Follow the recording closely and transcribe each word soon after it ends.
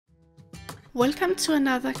Welcome to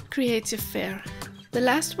another creative fair. The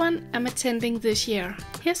last one I'm attending this year.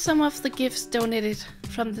 Here's some of the gifts donated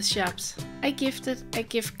from the shops. I gifted a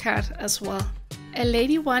gift card as well. A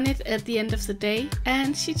lady won it at the end of the day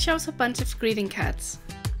and she chose a bunch of greeting cards.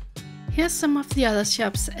 Here's some of the other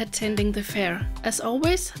shops attending the fair. As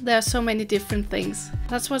always, there are so many different things.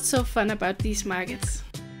 That's what's so fun about these markets.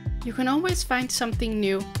 You can always find something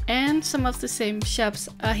new, and some of the same shops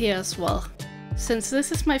are here as well. Since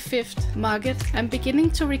this is my 5th market, I'm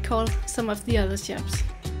beginning to recall some of the other shops.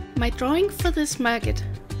 My drawing for this market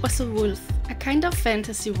was a wolf, a kind of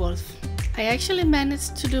fantasy wolf. I actually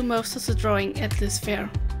managed to do most of the drawing at this fair.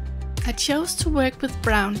 I chose to work with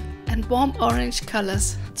brown and warm orange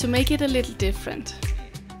colors to make it a little different.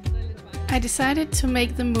 I decided to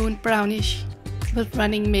make the moon brownish with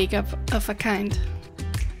running makeup of a kind.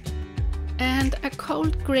 And a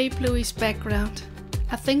cold grey bluish background.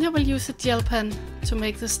 I think I will use a gel pen to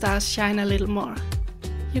make the stars shine a little more.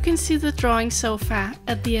 You can see the drawing so far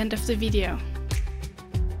at the end of the video.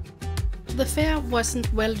 The fair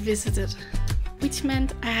wasn't well visited, which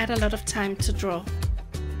meant I had a lot of time to draw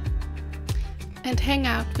and hang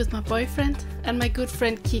out with my boyfriend and my good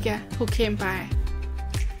friend Kika, who came by.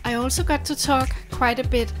 I also got to talk quite a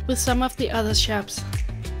bit with some of the other shops.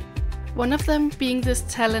 One of them being this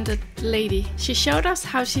talented lady. She showed us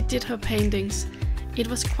how she did her paintings. It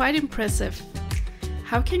was quite impressive.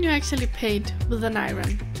 How can you actually paint with an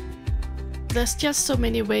iron? There's just so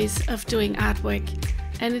many ways of doing artwork,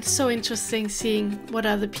 and it's so interesting seeing what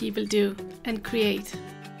other people do and create.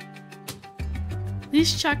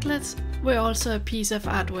 These chocolates were also a piece of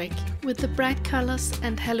artwork. With the bright colors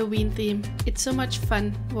and Halloween theme, it's so much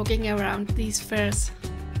fun walking around these fairs.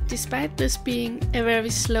 Despite this being a very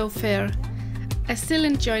slow fair, I still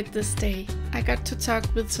enjoyed this day. I got to talk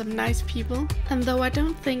with some nice people, and though I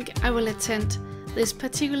don't think I will attend this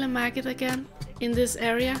particular market again in this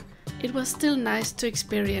area, it was still nice to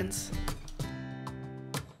experience.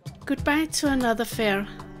 Goodbye to another fair,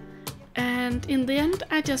 and in the end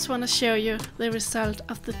I just want to show you the result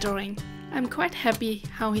of the drawing. I'm quite happy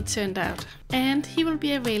how he turned out, and he will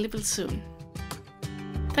be available soon.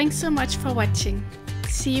 Thanks so much for watching.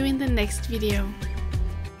 See you in the next video.